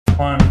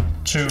1,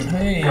 2,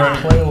 hey,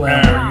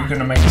 Playland, are you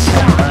gonna make the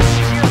same thing?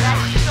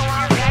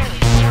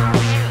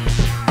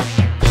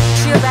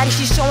 She a baddie,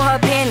 she showing her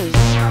panties.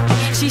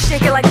 She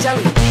shake it like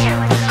jelly.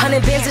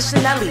 100 bands of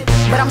Chanel,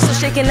 but I'm still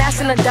shaking ass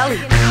in a deli.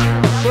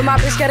 With my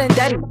bitch getting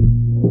dirty.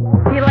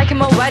 He like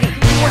him already.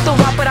 He want the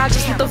wop, but I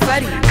just want the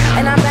fetty.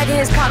 And I'm bagging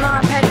his partner,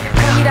 I'm petty.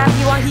 Tell me that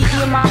he want, he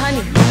eating my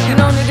honey. You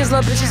know niggas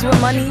love bitches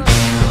with money.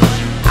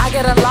 I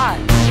get a lot.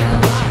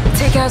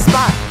 Taking a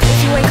spot.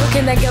 If you ain't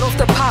cooking, then get off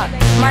the pot.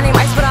 My name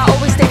Ice, but I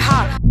always stay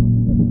hot.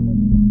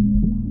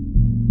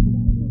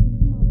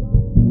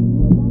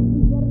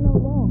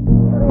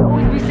 They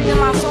always be singing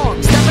my song.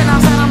 Stepping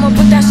outside, I'ma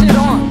put that shit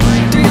on.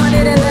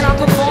 300 and then I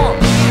perform.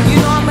 You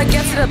know I'ma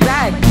get to the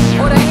bag.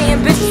 Or the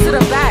hating bitches to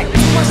the back.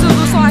 Too much to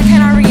lose, so I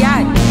cannot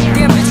react.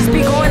 Damn bitches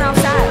be going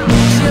outside.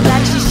 She a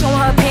baddie, she showing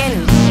her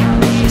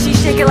panties. She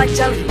shake it like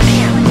jelly.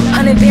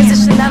 100 bands of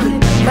Chanel,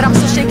 but I'm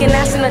still shaking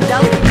ass in a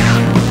deli.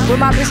 With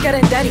my bitch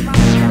getting dirty.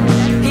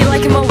 He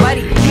like him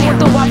already. He want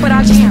the wop, but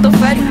I just want the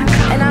fetty.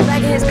 And I'm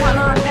bagging his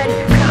partner, I'm petty.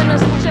 Coming to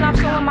switch and I'm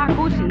showing my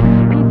Gucci.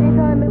 PJ's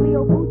a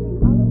Emilio Gucci.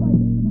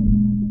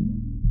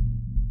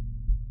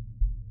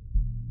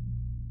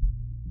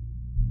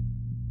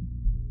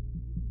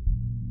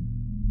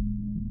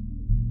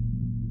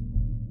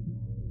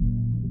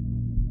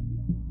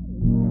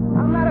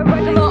 I'm not a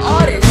regular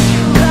artist.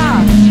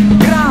 Gra,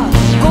 gra,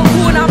 go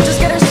cool and I'm just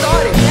getting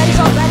started. Baddies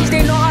are baddies,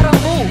 they know how to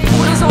move.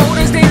 Hooters are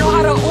hooters, they know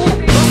how to ooh.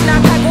 No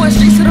snap pack going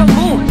straight to the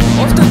moon.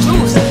 Off the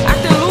juice,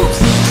 acting loose.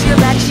 She a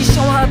baddie, she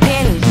showing her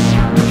panties.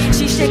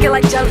 She shake it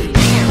like jelly.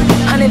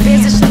 100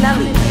 bands of Chanel,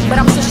 but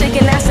I'm still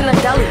shaking ass in a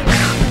deli.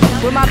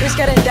 With my bitch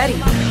getting dirty.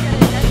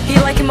 He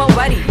like him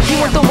already. He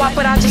want the wop,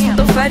 but I just want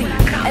the fetty.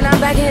 And I'm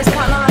bagging his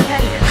partner, I'm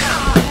petty.